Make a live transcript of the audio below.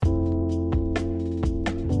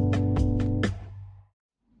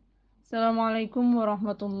Assalamualaikum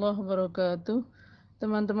warahmatullahi wabarakatuh.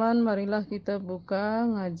 Teman-teman, marilah kita buka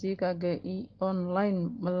ngaji KGI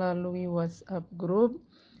online melalui WhatsApp Group.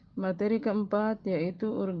 Materi keempat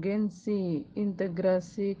yaitu urgensi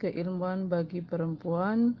integrasi keilmuan bagi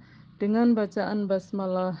perempuan dengan bacaan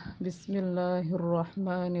basmalah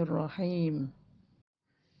Bismillahirrahmanirrahim.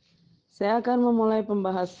 Saya akan memulai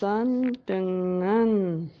pembahasan dengan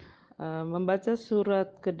membaca surat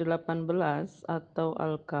ke-18 atau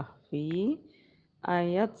Al-Kahfi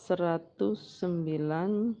ayat 109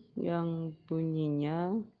 yang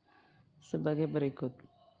bunyinya sebagai berikut.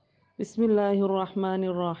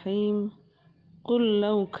 Bismillahirrahmanirrahim. Qul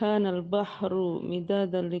law kana al-bahru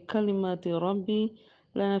midadan li kalimati rabbi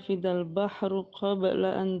lanafidal bahru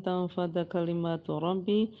qabla an tanfada kalimatu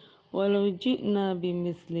rabbi walau ji'na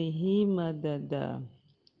bimithlihi madada.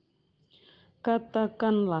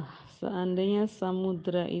 Katakanlah, seandainya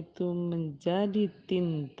samudra itu menjadi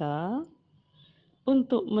tinta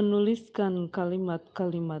untuk menuliskan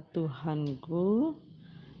kalimat-kalimat Tuhanku,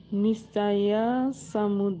 niscaya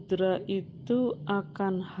samudra itu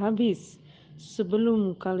akan habis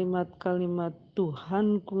sebelum kalimat-kalimat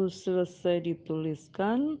Tuhanku selesai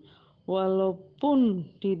dituliskan, walaupun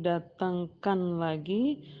didatangkan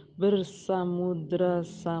lagi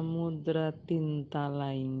bersamudra-samudra tinta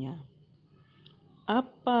lainnya.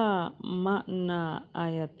 Apa makna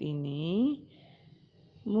ayat ini?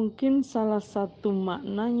 Mungkin salah satu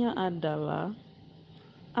maknanya adalah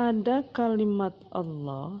ada kalimat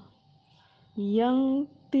Allah yang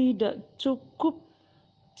tidak cukup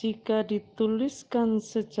jika dituliskan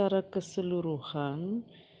secara keseluruhan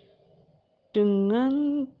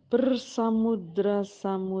dengan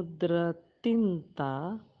bersamudra-samudra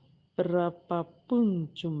tinta berapapun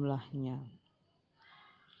jumlahnya.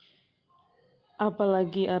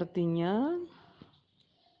 Apalagi artinya?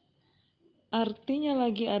 Artinya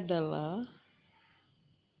lagi adalah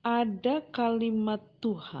ada kalimat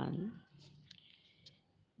Tuhan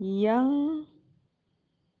yang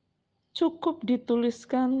cukup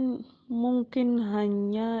dituliskan mungkin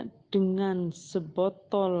hanya dengan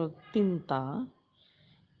sebotol tinta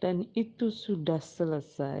dan itu sudah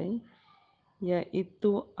selesai,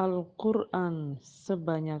 yaitu Al-Quran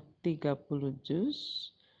sebanyak 30 juz.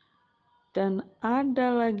 Dan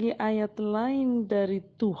ada lagi ayat lain dari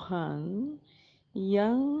Tuhan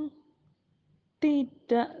yang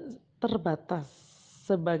tidak terbatas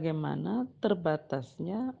sebagaimana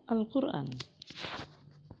terbatasnya Al-Quran.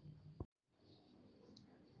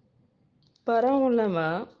 Para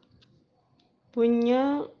ulama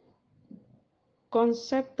punya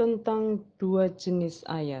konsep tentang dua jenis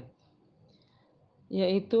ayat,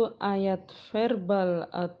 yaitu ayat verbal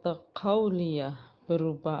atau qauliyah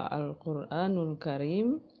berupa Al-Quranul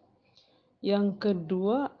Karim. Yang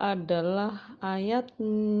kedua adalah ayat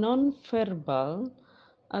non-verbal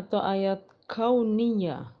atau ayat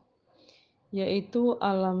kauniyah, yaitu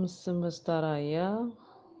alam semesta raya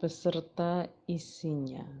beserta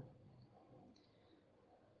isinya.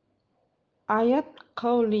 Ayat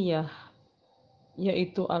qauliyah,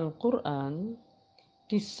 yaitu Al-Quran,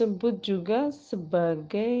 disebut juga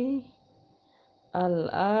sebagai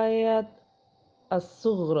al-ayat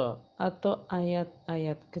as-sughra atau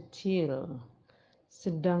ayat-ayat kecil.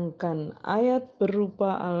 Sedangkan ayat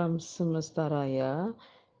berupa alam semesta raya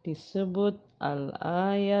disebut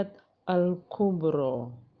al-ayat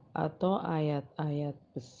al-kubro atau ayat-ayat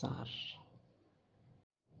besar.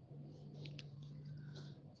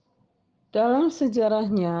 Dalam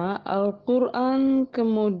sejarahnya, Al-Quran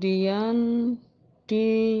kemudian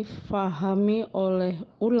difahami oleh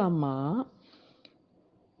ulama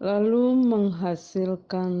lalu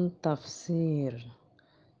menghasilkan tafsir.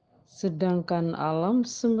 Sedangkan alam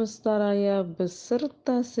semesta raya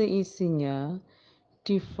beserta seisinya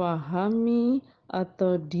difahami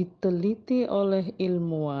atau diteliti oleh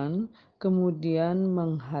ilmuwan, kemudian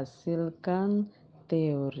menghasilkan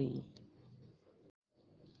teori.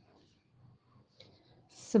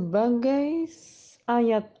 Sebagai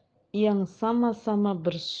ayat yang sama-sama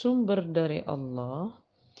bersumber dari Allah,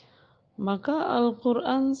 maka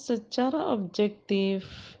Al-Quran secara objektif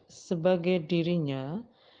sebagai dirinya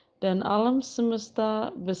dan alam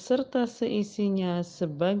semesta beserta seisinya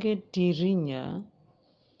sebagai dirinya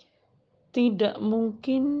tidak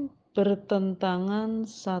mungkin bertentangan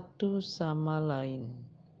satu sama lain.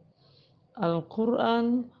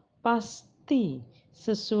 Al-Quran pasti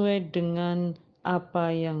sesuai dengan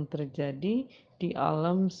apa yang terjadi di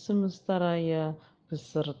alam semesta raya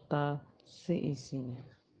beserta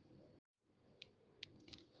seisinya.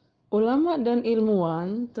 Ulama dan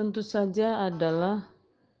ilmuwan tentu saja adalah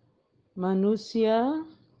manusia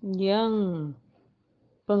yang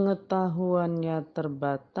pengetahuannya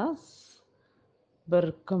terbatas,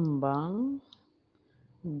 berkembang,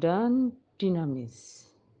 dan dinamis.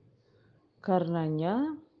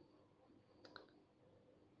 Karenanya,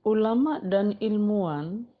 ulama dan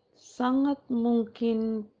ilmuwan sangat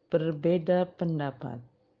mungkin berbeda pendapat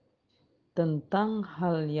tentang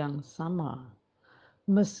hal yang sama,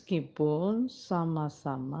 meskipun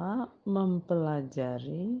sama-sama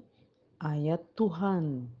mempelajari ayat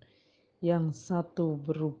Tuhan. Yang satu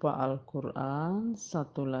berupa Al-Quran,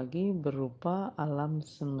 satu lagi berupa alam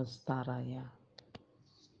semesta raya.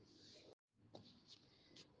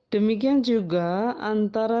 Demikian juga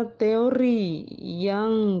antara teori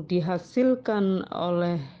yang dihasilkan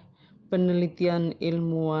oleh penelitian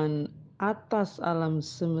ilmuwan atas alam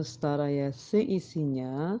semesta raya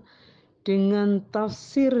seisinya dengan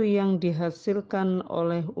tafsir yang dihasilkan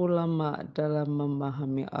oleh ulama dalam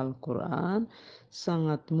memahami Al-Quran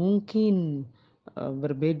sangat mungkin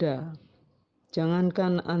berbeda.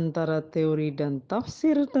 Jangankan antara teori dan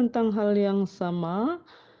tafsir tentang hal yang sama,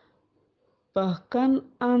 bahkan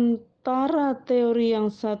antara teori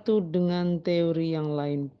yang satu dengan teori yang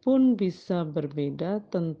lain pun bisa berbeda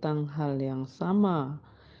tentang hal yang sama.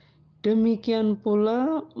 Demikian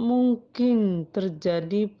pula mungkin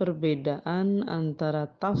terjadi perbedaan antara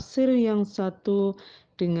tafsir yang satu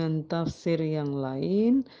dengan tafsir yang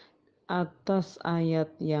lain atas ayat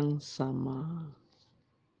yang sama.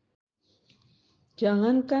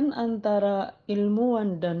 Jangankan antara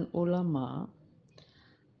ilmuwan dan ulama,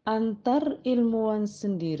 antar ilmuwan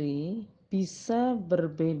sendiri bisa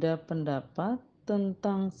berbeda pendapat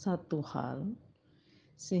tentang satu hal,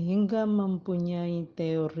 sehingga mempunyai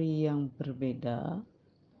teori yang berbeda,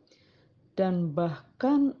 dan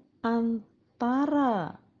bahkan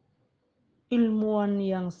antara ilmuwan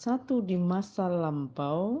yang satu di masa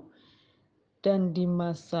lampau dan di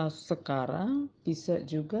masa sekarang bisa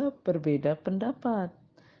juga berbeda pendapat.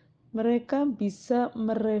 Mereka bisa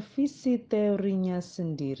merevisi teorinya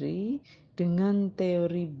sendiri dengan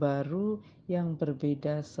teori baru yang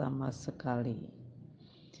berbeda sama sekali.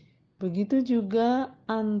 Begitu juga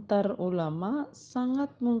antar ulama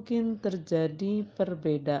sangat mungkin terjadi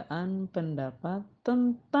perbedaan pendapat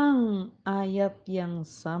tentang ayat yang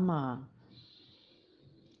sama.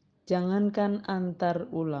 Jangankan antar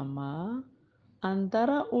ulama,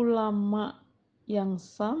 antara ulama yang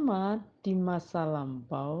sama di masa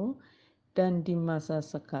lampau dan di masa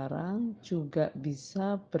sekarang juga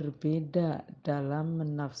bisa berbeda dalam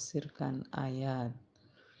menafsirkan ayat.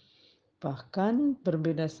 Bahkan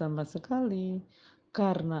berbeda sama sekali.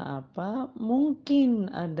 Karena apa?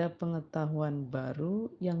 Mungkin ada pengetahuan baru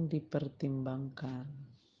yang dipertimbangkan.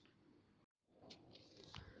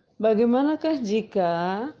 Bagaimanakah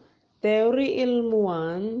jika teori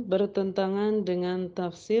ilmuwan bertentangan dengan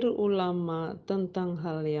tafsir ulama tentang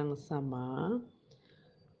hal yang sama?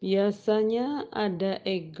 Biasanya ada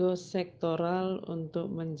ego sektoral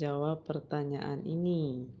untuk menjawab pertanyaan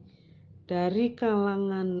ini. Dari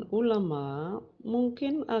kalangan ulama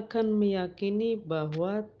mungkin akan meyakini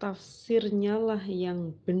bahwa tafsirnya lah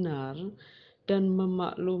yang benar dan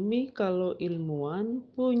memaklumi kalau ilmuwan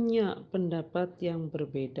punya pendapat yang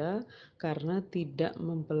berbeda karena tidak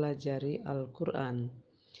mempelajari Al-Quran.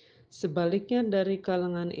 Sebaliknya dari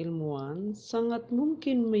kalangan ilmuwan sangat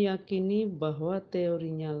mungkin meyakini bahwa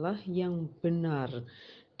teorinya lah yang benar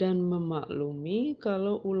dan memaklumi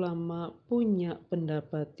kalau ulama punya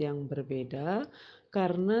pendapat yang berbeda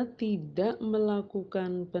karena tidak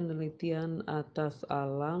melakukan penelitian atas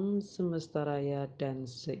alam semesta raya dan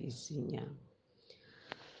seisinya.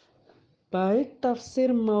 Baik tafsir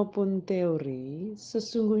maupun teori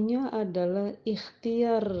sesungguhnya adalah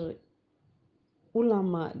ikhtiar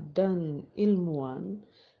ulama dan ilmuwan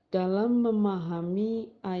dalam memahami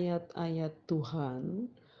ayat-ayat Tuhan,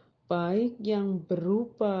 baik yang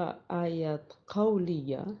berupa ayat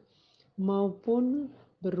qauliyah maupun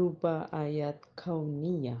berupa ayat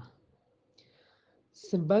kauniyah.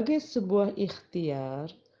 Sebagai sebuah ikhtiar,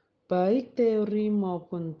 baik teori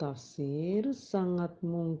maupun tafsir sangat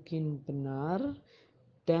mungkin benar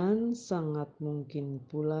dan sangat mungkin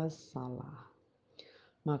pula salah.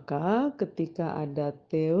 Maka ketika ada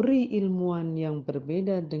teori ilmuwan yang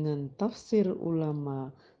berbeda dengan tafsir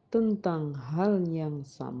ulama tentang hal yang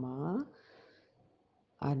sama,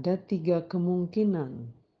 ada 3 kemungkinan.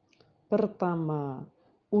 Pertama,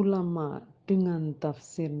 ulama dengan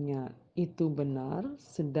tafsirnya itu benar,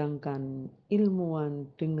 sedangkan ilmuwan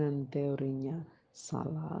dengan teorinya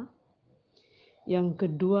salah. Yang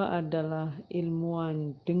kedua adalah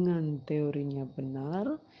ilmuwan dengan teorinya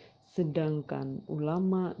benar, sedangkan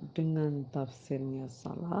ulama dengan tafsirnya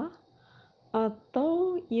salah.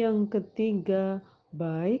 Atau yang ketiga,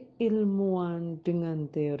 baik ilmuwan dengan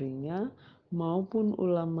teorinya maupun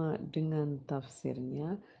ulama dengan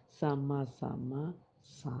tafsirnya sama-sama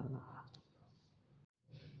salah.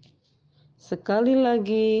 Sekali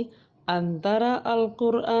lagi, antara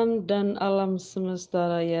Al-Quran dan alam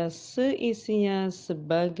semesta raya seisinya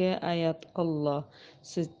sebagai ayat Allah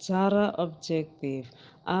secara objektif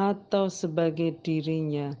atau sebagai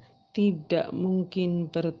dirinya tidak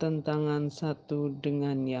mungkin bertentangan satu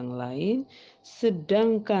dengan yang lain,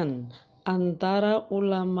 sedangkan antara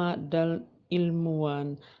ulama dan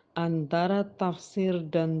ilmuwan, antara tafsir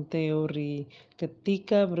dan teori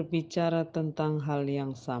ketika berbicara tentang hal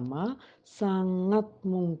yang sama sangat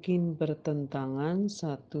mungkin bertentangan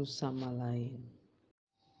satu sama lain.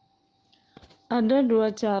 Ada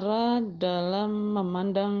dua cara dalam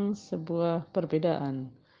memandang sebuah perbedaan.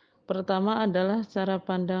 Pertama adalah cara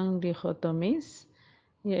pandang dikotomis,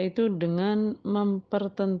 yaitu dengan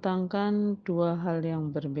mempertentangkan dua hal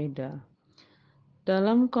yang berbeda.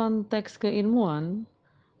 Dalam konteks keilmuan,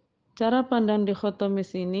 cara pandang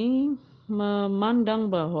dikotomis ini memandang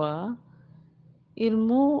bahwa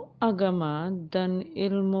ilmu agama dan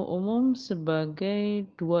ilmu umum sebagai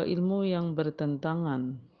dua ilmu yang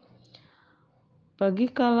bertentangan. Bagi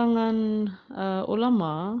kalangan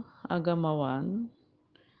ulama, agamawan,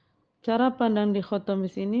 cara pandang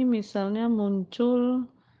dikotomis ini misalnya muncul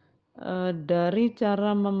dari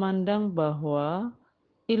cara memandang bahwa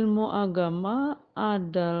ilmu agama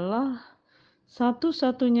adalah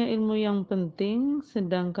satu-satunya ilmu yang penting,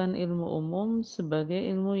 sedangkan ilmu umum sebagai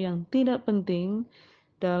ilmu yang tidak penting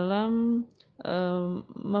dalam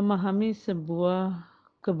memahami sebuah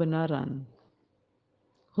kebenaran,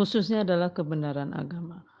 khususnya adalah kebenaran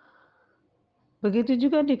agama. Begitu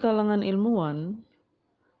juga di kalangan ilmuwan,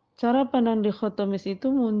 cara pandang dikotomis itu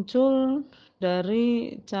muncul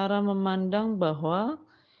dari cara memandang bahwa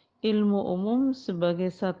ilmu umum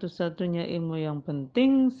sebagai satu-satunya ilmu yang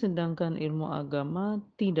penting, sedangkan ilmu agama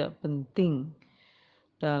tidak penting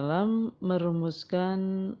dalam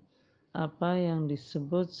merumuskan apa yang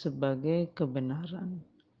disebut sebagai kebenaran.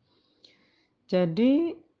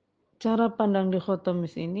 Jadi cara pandang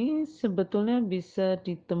dikotomis ini sebetulnya bisa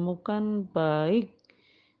ditemukan baik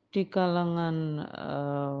di kalangan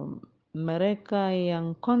mereka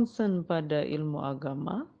yang concern pada ilmu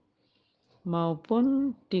agama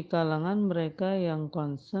maupun di kalangan mereka yang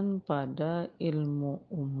concern pada ilmu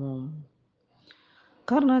umum.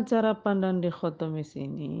 Karena cara pandang dikotomis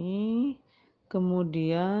ini,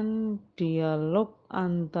 kemudian dialog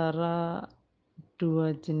antara dua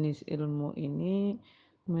jenis ilmu ini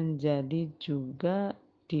menjadi juga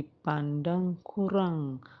dipandang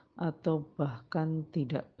kurang atau bahkan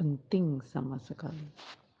tidak penting sama sekali.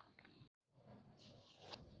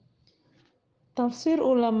 Tafsir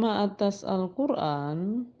ulama atas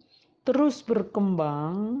Al-Quran terus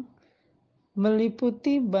berkembang,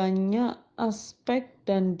 meliputi banyak aspek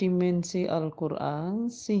dan dimensi Al-Quran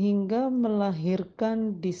sehingga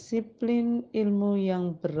melahirkan disiplin ilmu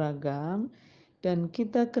yang beragam dan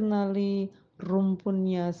kita kenali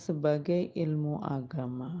rumpunnya sebagai ilmu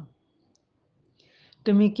agama.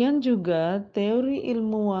 Demikian juga teori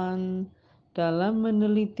ilmuwan dalam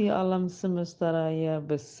meneliti alam semesta raya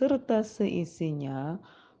beserta seisinya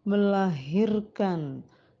melahirkan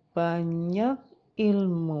banyak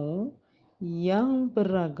ilmu yang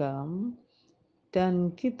beragam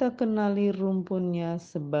dan kita kenali rumpunnya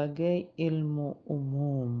sebagai ilmu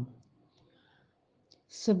umum.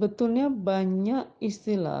 Sebetulnya banyak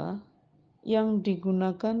istilah yang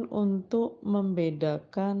digunakan untuk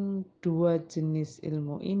membedakan dua jenis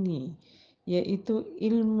ilmu ini, yaitu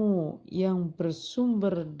ilmu yang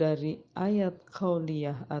bersumber dari ayat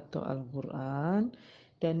qauliyah atau Al-Quran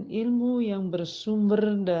dan ilmu yang bersumber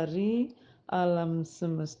dari alam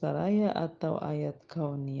semesta raya atau ayat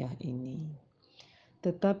kauniyah ini.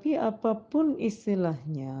 Tetapi apapun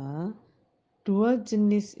istilahnya, dua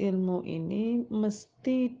jenis ilmu ini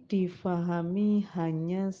mesti difahami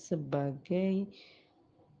hanya sebagai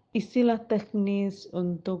istilah teknis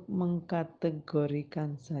untuk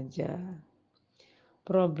mengkategorikan saja.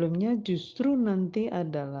 Problemnya justru nanti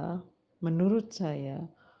adalah, menurut saya,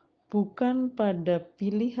 bukan pada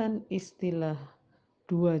pilihan istilah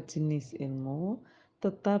dua jenis ilmu,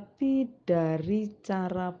 tetapi dari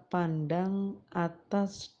cara pandang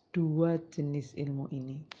atas dua jenis ilmu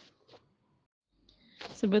ini.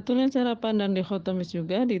 Sebetulnya cara pandang dikotomis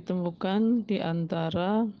juga ditemukan di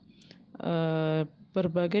antara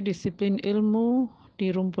berbagai disiplin ilmu di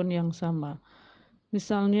rumpun yang sama.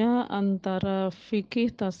 Misalnya antara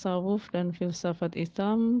fikih, tasawuf, dan filsafat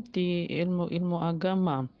Islam di ilmu-ilmu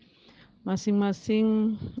agama.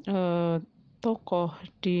 Masing-masing tokoh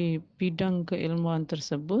di bidang keilmuan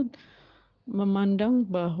tersebut memandang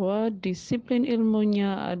bahwa disiplin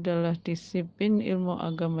ilmunya adalah disiplin ilmu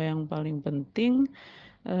agama yang paling penting,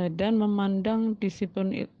 dan memandang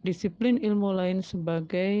disiplin ilmu lain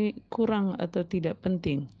sebagai kurang atau tidak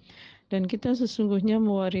penting. Dan kita sesungguhnya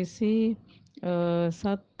mewarisi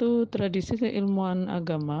satu tradisi keilmuan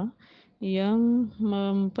agama yang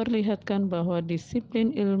memperlihatkan bahwa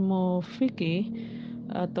disiplin ilmu fikih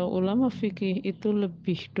atau ulama fikih itu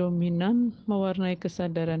lebih dominan mewarnai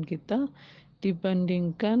kesadaran kita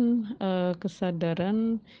dibandingkan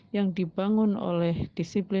kesadaran yang dibangun oleh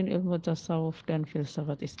disiplin ilmu tasawuf dan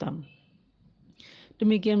filsafat Islam.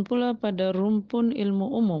 Demikian pula pada rumpun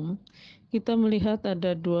ilmu umum, kita melihat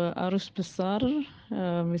ada dua arus besar,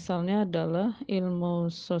 misalnya adalah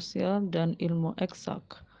ilmu sosial dan ilmu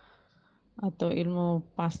eksak atau ilmu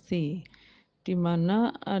pasti, di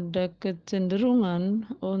mana ada kecenderungan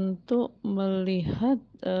untuk melihat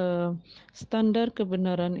standar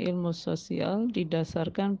kebenaran ilmu sosial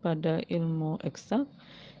didasarkan pada ilmu eksak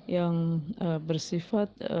yang bersifat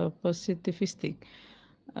positivistik.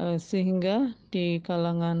 Sehingga di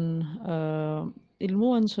kalangan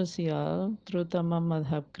ilmuwan sosial, terutama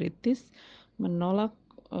madhab kritis, menolak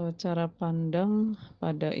cara pandang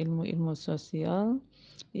pada ilmu-ilmu sosial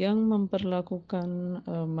yang memperlakukan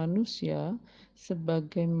manusia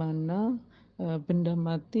sebagaimana benda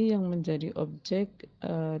mati yang menjadi objek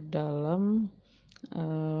dalam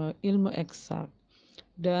ilmu eksak.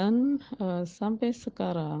 Dan sampai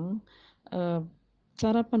sekarang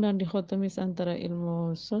cara pandang dikotomis antara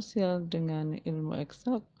ilmu sosial dengan ilmu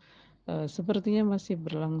eksak sepertinya masih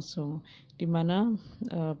berlangsung, di mana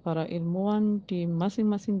para ilmuwan di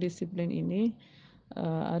masing-masing disiplin ini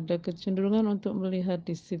ada kecenderungan untuk melihat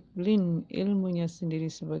disiplin ilmunya sendiri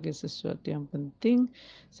sebagai sesuatu yang penting,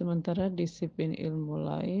 sementara disiplin ilmu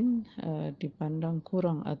lain dipandang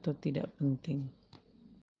kurang atau tidak penting.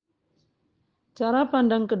 Cara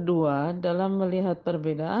pandang kedua dalam melihat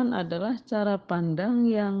perbedaan adalah cara pandang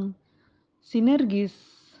yang sinergis,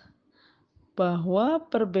 bahwa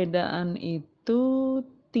perbedaan itu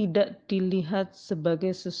tidak dilihat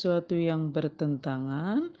sebagai sesuatu yang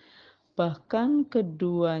bertentangan, bahkan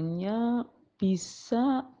keduanya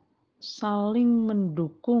bisa saling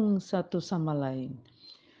mendukung satu sama lain.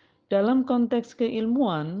 Dalam konteks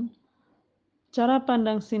keilmuan, cara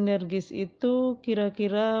pandang sinergis itu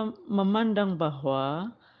kira-kira memandang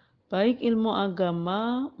bahwa baik ilmu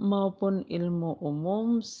agama maupun ilmu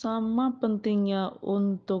umum sama pentingnya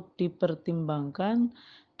untuk dipertimbangkan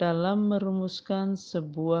dalam merumuskan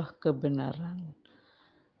sebuah kebenaran.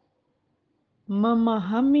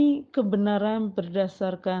 Memahami kebenaran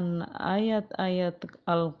berdasarkan ayat-ayat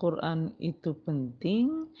Al-Quran itu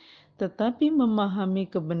penting, tetapi memahami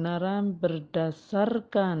kebenaran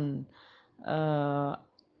berdasarkan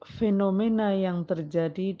fenomena yang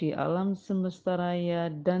terjadi di alam semesta raya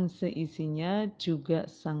dan seisinya juga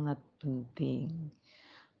sangat penting.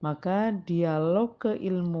 Maka dialog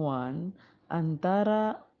keilmuan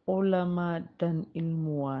antara ulama dan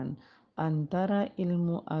ilmuwan, antara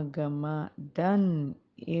ilmu agama dan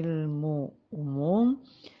ilmu umum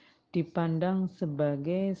dipandang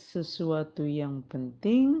sebagai sesuatu yang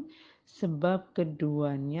penting, sebab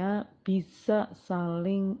keduanya bisa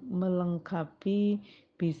saling melengkapi,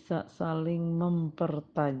 bisa saling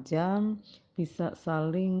mempertajam, bisa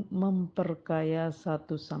saling memperkaya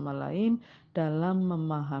satu sama lain dalam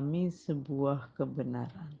memahami sebuah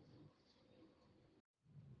kebenaran.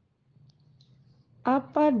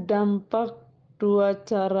 Apa dampak dua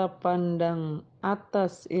cara pandang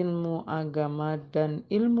atas ilmu agama dan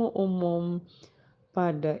ilmu umum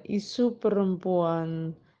pada isu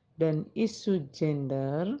perempuan dan isu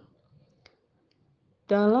gender?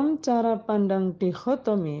 Dalam cara pandang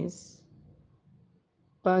dikotomis,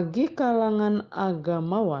 bagi kalangan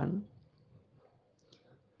agamawan,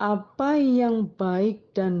 apa yang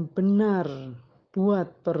baik dan benar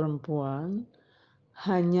buat perempuan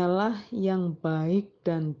hanyalah yang baik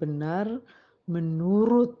dan benar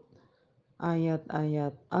menurut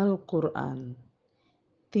ayat-ayat Al-Quran.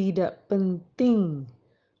 Tidak penting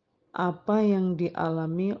apa yang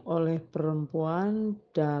dialami oleh perempuan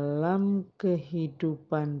dalam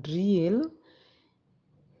kehidupan real,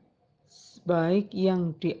 baik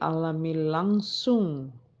yang dialami langsung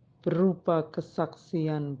berupa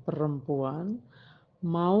kesaksian perempuan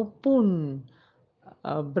maupun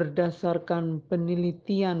berdasarkan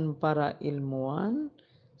penelitian para ilmuwan,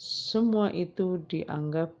 semua itu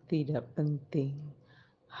dianggap tidak penting.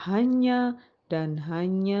 Hanya dan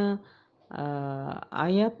hanya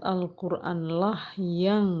ayat Al-Quranlah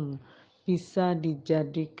yang bisa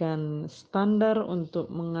dijadikan standar untuk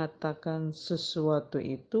mengatakan sesuatu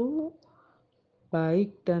itu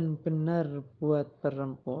baik dan benar buat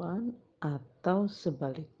perempuan atau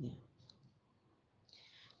sebaliknya.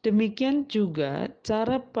 Demikian juga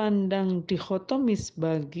cara pandang dikotomis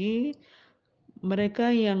bagi mereka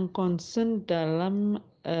yang concern dalam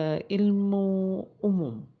ilmu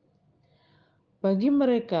umum. Bagi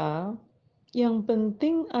mereka, yang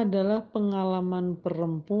penting adalah pengalaman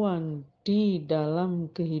perempuan di dalam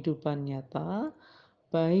kehidupan nyata,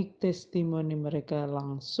 baik testimoni mereka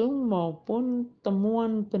langsung maupun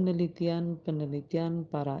temuan penelitian-penelitian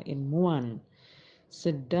para ilmuwan.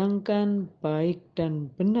 Sedangkan baik dan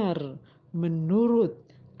benar menurut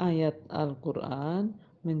ayat Al-Quran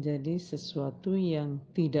menjadi sesuatu yang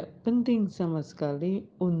tidak penting sama sekali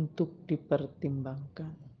untuk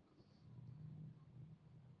dipertimbangkan.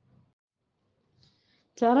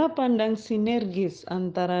 Cara pandang sinergis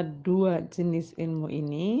antara dua jenis ilmu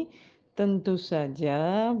ini tentu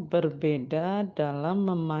saja berbeda dalam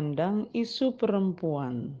memandang isu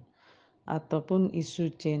perempuan ataupun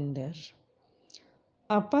isu gender.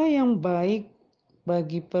 Apa yang baik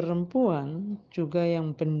bagi perempuan, juga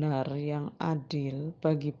yang benar, yang adil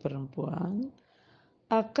bagi perempuan,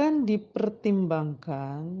 akan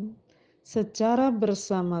dipertimbangkan secara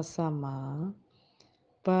bersama-sama,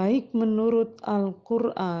 baik menurut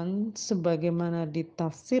Al-Quran sebagaimana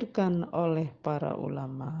ditafsirkan oleh para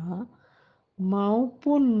ulama,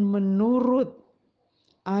 maupun menurut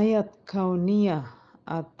ayat kauniyah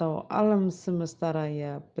atau alam semesta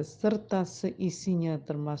raya beserta seisinya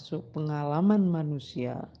termasuk pengalaman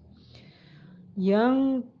manusia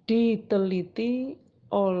yang diteliti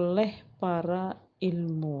oleh para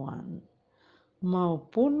ilmuwan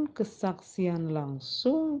maupun kesaksian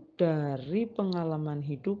langsung dari pengalaman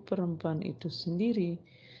hidup perempuan itu sendiri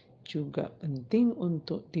juga penting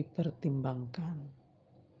untuk dipertimbangkan.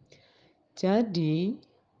 Jadi,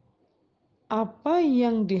 apa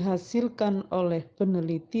yang dihasilkan oleh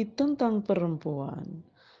peneliti tentang perempuan,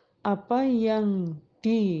 apa yang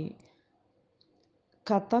dikatakan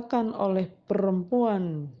oleh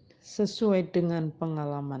perempuan sesuai dengan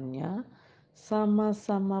pengalamannya,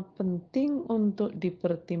 sama-sama penting untuk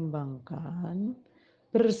dipertimbangkan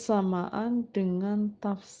bersamaan dengan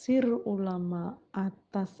tafsir ulama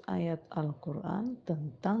atas ayat Al-Quran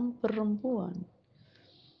tentang perempuan.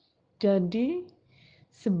 Jadi,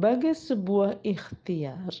 sebagai sebuah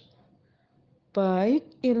ikhtiar, baik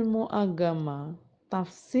ilmu agama,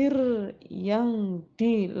 tafsir yang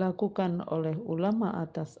dilakukan oleh ulama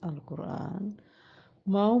atas Al-Quran,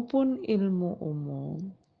 maupun ilmu umum,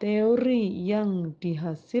 teori yang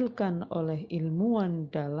dihasilkan oleh ilmuwan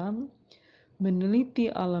dalam meneliti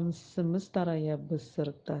alam semesta raya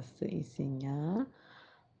beserta seisinya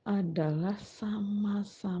adalah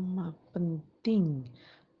sama-sama penting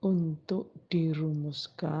untuk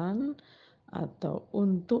dirumuskan atau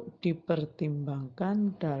untuk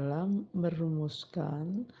dipertimbangkan dalam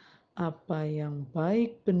merumuskan apa yang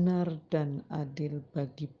baik, benar, dan adil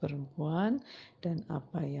bagi perempuan dan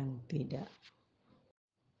apa yang tidak.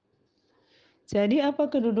 Jadi apa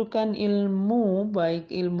kedudukan ilmu, baik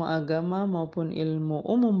ilmu agama maupun ilmu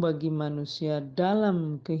umum bagi manusia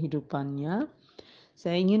dalam kehidupannya?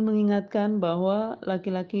 Saya ingin mengingatkan bahwa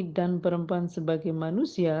laki-laki dan perempuan sebagai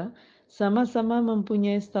manusia sama-sama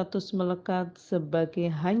mempunyai status melekat sebagai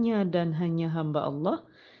hanya dan hanya hamba Allah,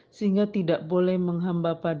 sehingga tidak boleh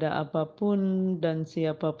menghamba pada apapun dan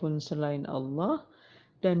siapapun selain Allah.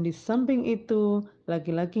 Dan di samping itu,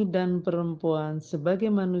 laki-laki dan perempuan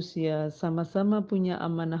sebagai manusia sama-sama punya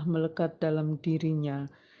amanah melekat dalam dirinya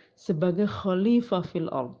sebagai khalifah fil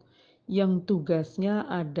ard, yang tugasnya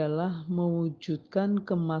adalah mewujudkan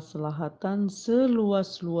kemaslahatan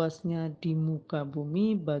seluas-luasnya di muka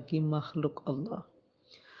bumi bagi makhluk Allah.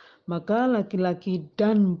 Maka laki-laki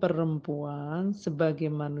dan perempuan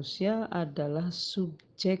sebagai manusia adalah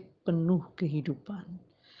subjek penuh kehidupan.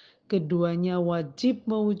 Keduanya wajib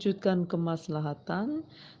mewujudkan kemaslahatan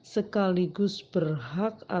sekaligus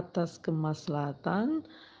berhak atas kemaslahatan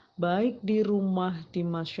baik di rumah, di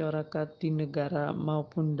masyarakat, di negara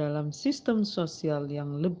maupun dalam sistem sosial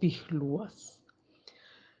yang lebih luas.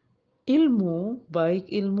 Ilmu, baik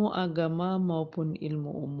ilmu agama maupun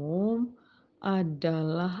ilmu umum,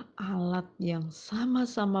 adalah alat yang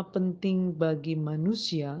sama-sama penting bagi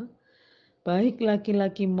manusia, baik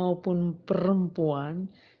laki-laki maupun perempuan,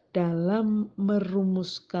 dalam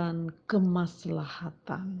merumuskan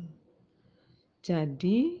kemaslahatan.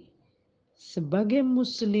 Jadi, sebagai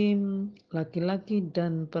muslim, laki-laki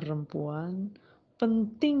dan perempuan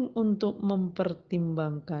penting untuk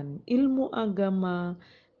mempertimbangkan ilmu agama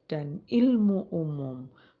dan ilmu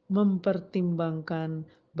umum mempertimbangkan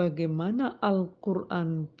bagaimana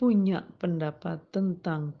Al-Quran punya pendapat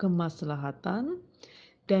tentang kemaslahatan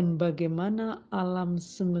dan bagaimana alam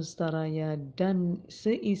semesta raya dan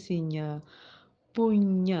seisinya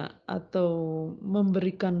punya atau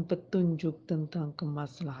memberikan petunjuk tentang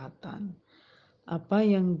kemaslahatan. Apa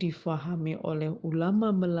yang difahami oleh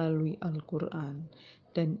ulama melalui Al-Quran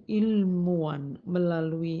dan ilmuwan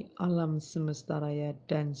melalui alam semesta raya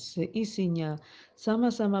dan seisinya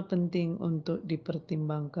sama-sama penting untuk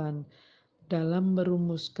dipertimbangkan dalam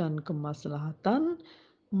merumuskan kemaslahatan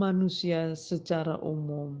manusia secara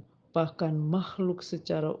umum, bahkan makhluk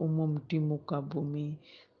secara umum di muka bumi,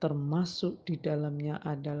 termasuk di dalamnya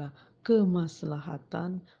adalah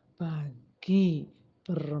kemaslahatan bagi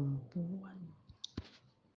perempuan.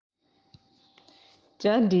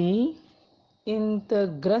 Jadi,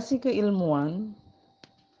 integrasi keilmuan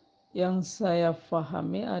yang saya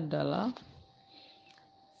pahami adalah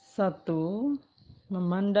satu,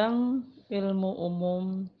 memandang ilmu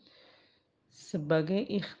umum sebagai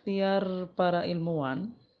ikhtiar para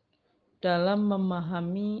ilmuwan dalam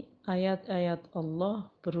memahami ayat-ayat Allah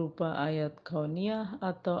berupa ayat kauniyah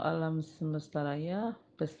atau alam semesta raya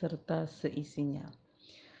beserta seisinya.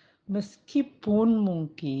 Meskipun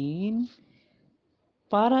mungkin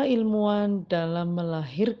para ilmuwan dalam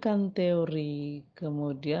melahirkan teori,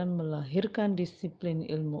 kemudian melahirkan disiplin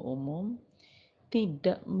ilmu umum,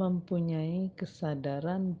 tidak mempunyai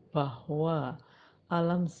kesadaran bahwa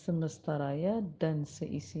alam semesta raya dan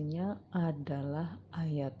seisinya adalah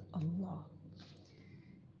ayat Allah.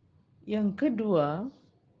 Yang kedua,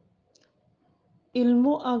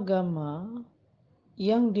 ilmu agama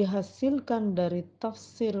yang dihasilkan dari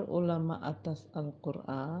tafsir ulama atas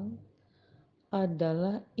Al-Quran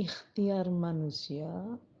adalah ikhtiar manusia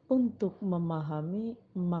untuk memahami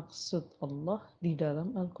maksud Allah di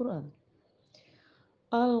dalam Al-Quran.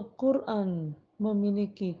 Al-Quran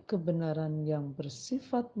memiliki kebenaran yang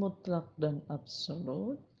bersifat mutlak dan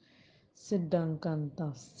absolut, sedangkan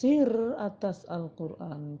tafsir atas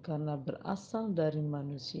Al-Quran karena berasal dari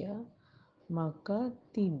manusia, maka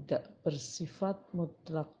tidak bersifat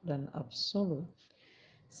mutlak dan absolut.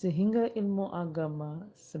 Sehingga ilmu agama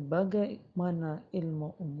sebagaimana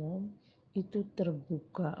ilmu umum itu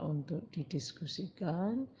terbuka untuk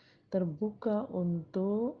didiskusikan, terbuka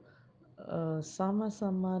untuk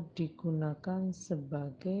sama-sama digunakan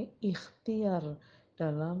sebagai ikhtiar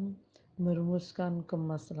dalam merumuskan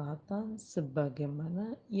kemaslahatan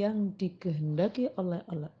sebagaimana yang dikehendaki oleh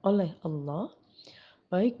Allah,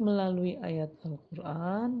 baik melalui ayat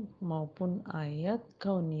Al-Quran maupun ayat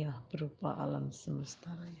kauniyah berupa alam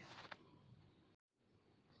semesta raya.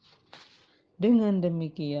 Dengan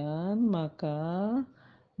demikian, maka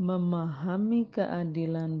memahami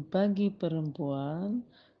keadilan bagi perempuan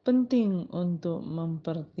penting untuk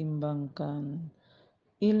mempertimbangkan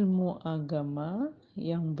ilmu agama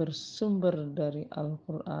yang bersumber dari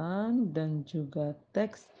Al-Quran dan juga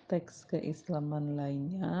teks-teks keislaman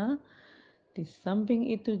lainnya. Di samping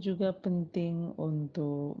itu juga penting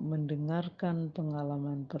untuk mendengarkan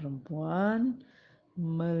pengalaman perempuan,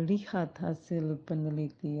 melihat hasil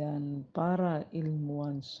penelitian para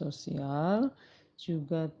ilmuwan sosial,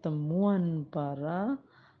 juga temuan para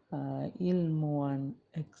ilmuwan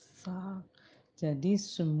eksak. Jadi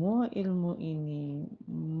semua ilmu ini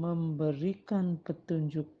memberikan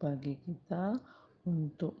petunjuk bagi kita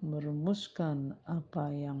untuk merumuskan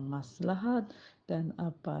apa yang maslahat dan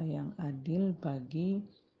apa yang adil bagi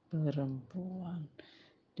perempuan.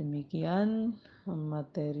 Demikian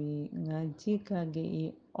materi ngaji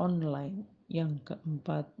KGI online yang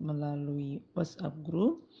keempat melalui WhatsApp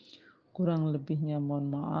group. Kurang lebihnya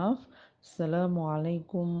mohon maaf.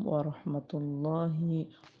 Assalamualaikum warahmatullahi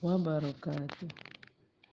wabarakatuh.